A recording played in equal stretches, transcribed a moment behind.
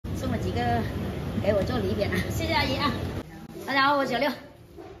一个给我做礼品啊，谢谢阿姨啊。大家好，我是小六。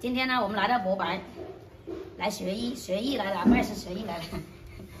今天呢，我们来到博白，来学艺来了，拜师学艺来了。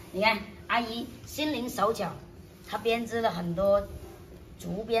你看，阿姨心灵手巧，她编织了很多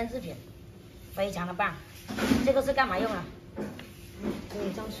竹编制品，非常的棒。这个是干嘛用啊？可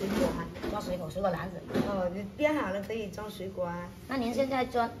以装水果啊，装水果篮子。哦，你编好了可以装水果啊。那您现在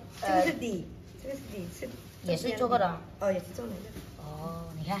装，这个是底，这个是底是。也是做过的。哦，也是做的。哦，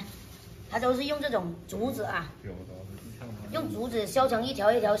你看，它都是用这种竹子啊，用竹子削成一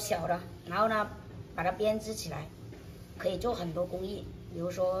条一条小的，然后呢，把它编织起来，可以做很多工艺，比如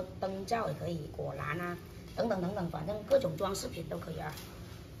说灯罩也可以，果篮啊，等等等等，反正各种装饰品都可以啊。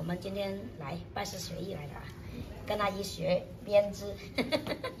我们今天来拜师学艺来的啊，跟阿姨学编织。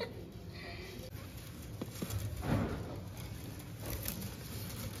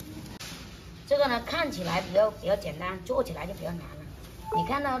这个呢看起来比较简单，做起来就比较难了。你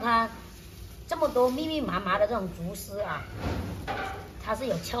看到它这么多密密麻麻的这种竹丝啊，它是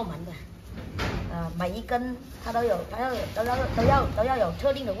有窍门的。每一根它都要有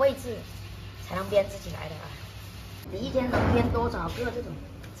特定的位置，才能编织起来的啊。你一天能编多少个这种？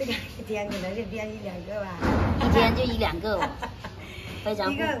这个一天可能就编1、2个吧。一天就1、2个哦，非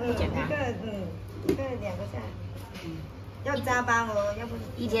常不简单。一个2个下。要加班哦，要不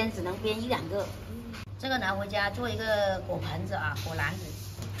一天只能编1、2个。这个拿回家做一个果盆子啊，果篮子，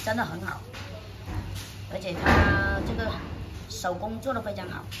真的很好。而且它这个手工做得非常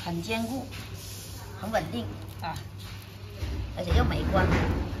好，很坚固，很稳定啊，而且又美观。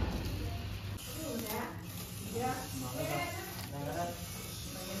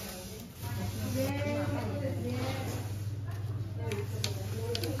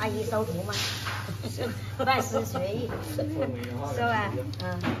阿姨收徒吗？拜师学艺，收啊，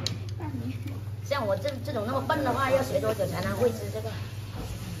像我这种那么笨的话，要学多久才能会织这个？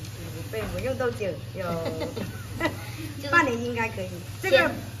不用多久，有半年应该可以。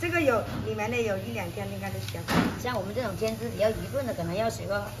这个有你们的有1、2天应该就学会。像我们这种兼职比较愚钝的，可能要学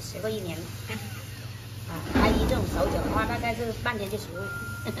个1年。阿姨这种手脚的话，大概是半天就学会。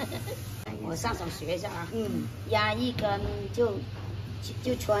我上手学一下啊。压一根就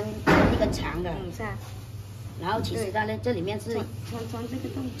穿一根长的。是啊。然后其实它呢，这里面是穿这个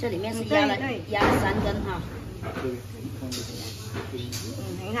洞，这里面是压了3根哈。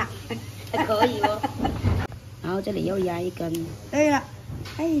很好，还可以哦。然后这里又压1根。对了，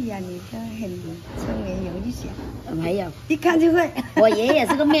哎呀，你都很聪明，有一想。没有，一看就会。我爷爷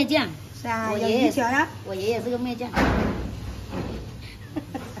是个篾匠。是啊，我爷爷呀。我爷爷是个篾匠。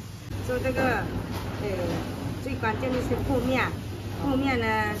做这个，最关键的是铺面。后面呢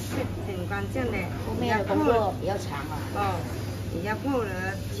是很关键的，后面的工作比较长啊。哦，你要破得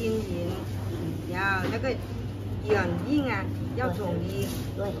均匀，然后那个软硬啊要统一，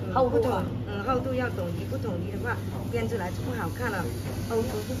对，厚度啊，厚度要统一，不统一的话编出来就不好看了，厚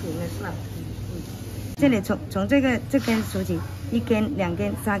度不平了是吧？这里从这根数起，1根、2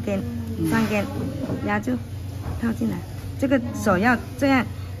根、3根、3根，然后就套进来，这个手要这样。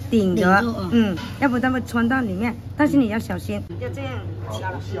顶着，要不它会穿到里面，但是你要小心，要这样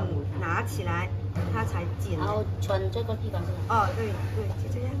拿起来，它才紧。然后穿这个地方是吧？哦，对，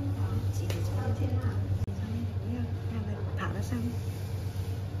就这样，挤穿进去，不要让它爬到上面。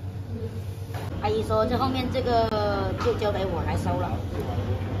阿姨说这后面这个就交给我来收了。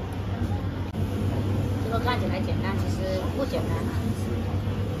这个看起来简单，其实不简单，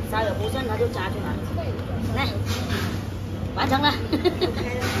稍有不慎它就扎出来。来。完成了，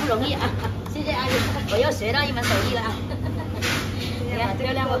不容易啊！谢谢阿姨，我又学到一门手艺了啊！你看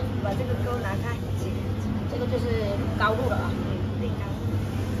漂亮不？把这个钩拿开，这个就是高度了啊。最高。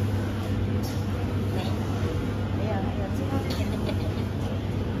没有，最后这点。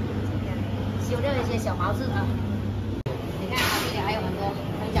修掉一些小毛刺啊。你看啊，这里还有很多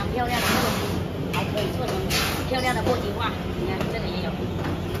非常漂亮的东西，还可以做成漂亮的簸箕花。你看这里也有。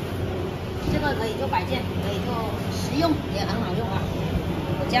这个可以做摆件，可以做实用，也很好用啊！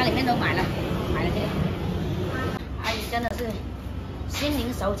我家里面都买了这个。阿姨真的是心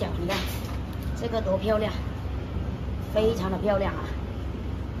灵手巧，你看这个多漂亮，非常的漂亮啊！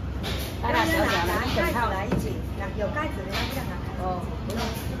大大小小的一整套来一起，有盖子的要不要拿开？哦，不用，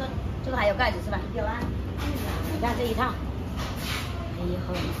这个还有盖子是吧？有啊。你看这一套，哎呦，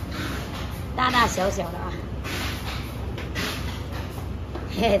大大小小的啊！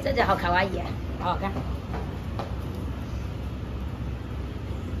嘿嘿，这就好卡哇伊啊，好好看。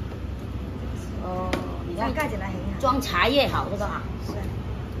哦，你看盖起来很好。装茶叶好这个啊。是。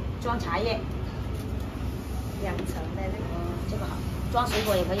装茶叶。2层的那个。这个好，装水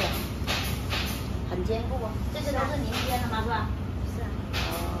果也可以。很坚固哦，这些都是您编的吗？是吧？是啊。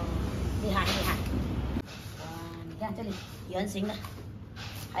哦。看这里圆形的，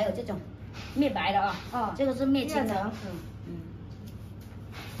还有这种灭白的啊，哦，这个是灭青的，嗯，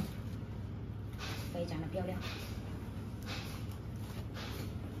非常的漂亮。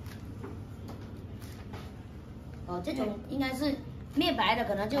哦，这种应该是灭白的，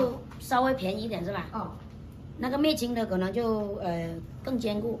可能就稍微便宜一点是吧？哦，那个灭青的可能就更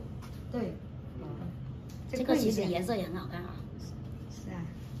坚固。对，这个其实颜色也很好看啊。是啊，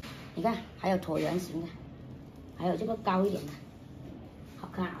你看，还有椭圆形的，还有这个高一点的，好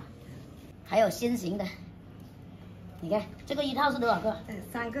看啊。还有心形的，你看这个一套是多少个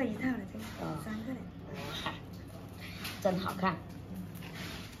？3个一套的这个，3个的，哇，真好看。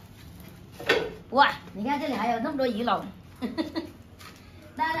哇，你看这里还有那么多鱼篓，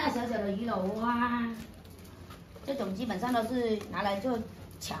大大小小的鱼篓哇，这种基本上都是拿来做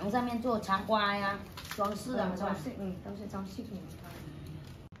墙上面做插花呀、装饰啊，是吧？嗯，都是装饰品。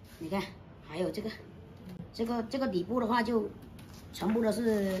你看，还有这个底部的话，就全部都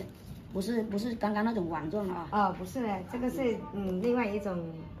是不是刚刚那种网状的啊？哦，不是的，这个是另外一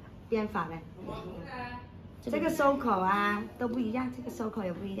种编法的。这个收口啊都不一样，这个收口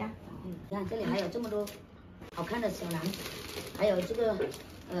也不一样。你看这里还有这么多好看的小篮，还有这个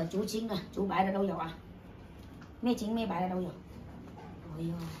竹青的、竹白的都有啊，灭青灭白的都有。哎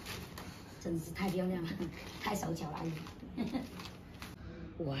呦，真是太漂亮了，太手巧了。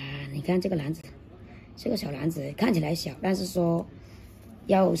哇，你看这个篮子，这个小篮子看起来小，但是说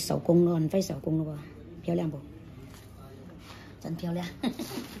要手工了，很费手工了吧？漂亮不？真漂亮。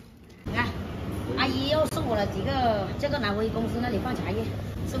你看，阿姨又送我了几个，这个拿回公司那里放茶叶，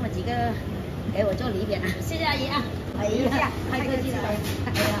送了几个给我做礼品啊，谢谢阿姨啊！哎呀，太客气了！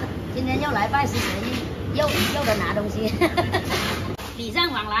哎呀，今天又来拜师学艺，又得拿东西，礼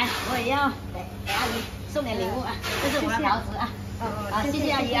尚往来，我也要给阿姨送点礼物啊，这是我的陶瓷啊。好，谢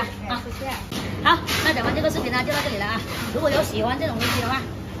谢阿姨啊！啊，谢谢。好，那咱们这个视频呢就到这里了啊！如果有喜欢这种东西的话，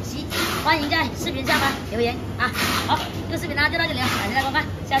欢迎在视频下方留言啊！好，这个视频呢就到这里了，感谢大家观看，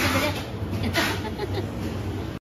下次再见。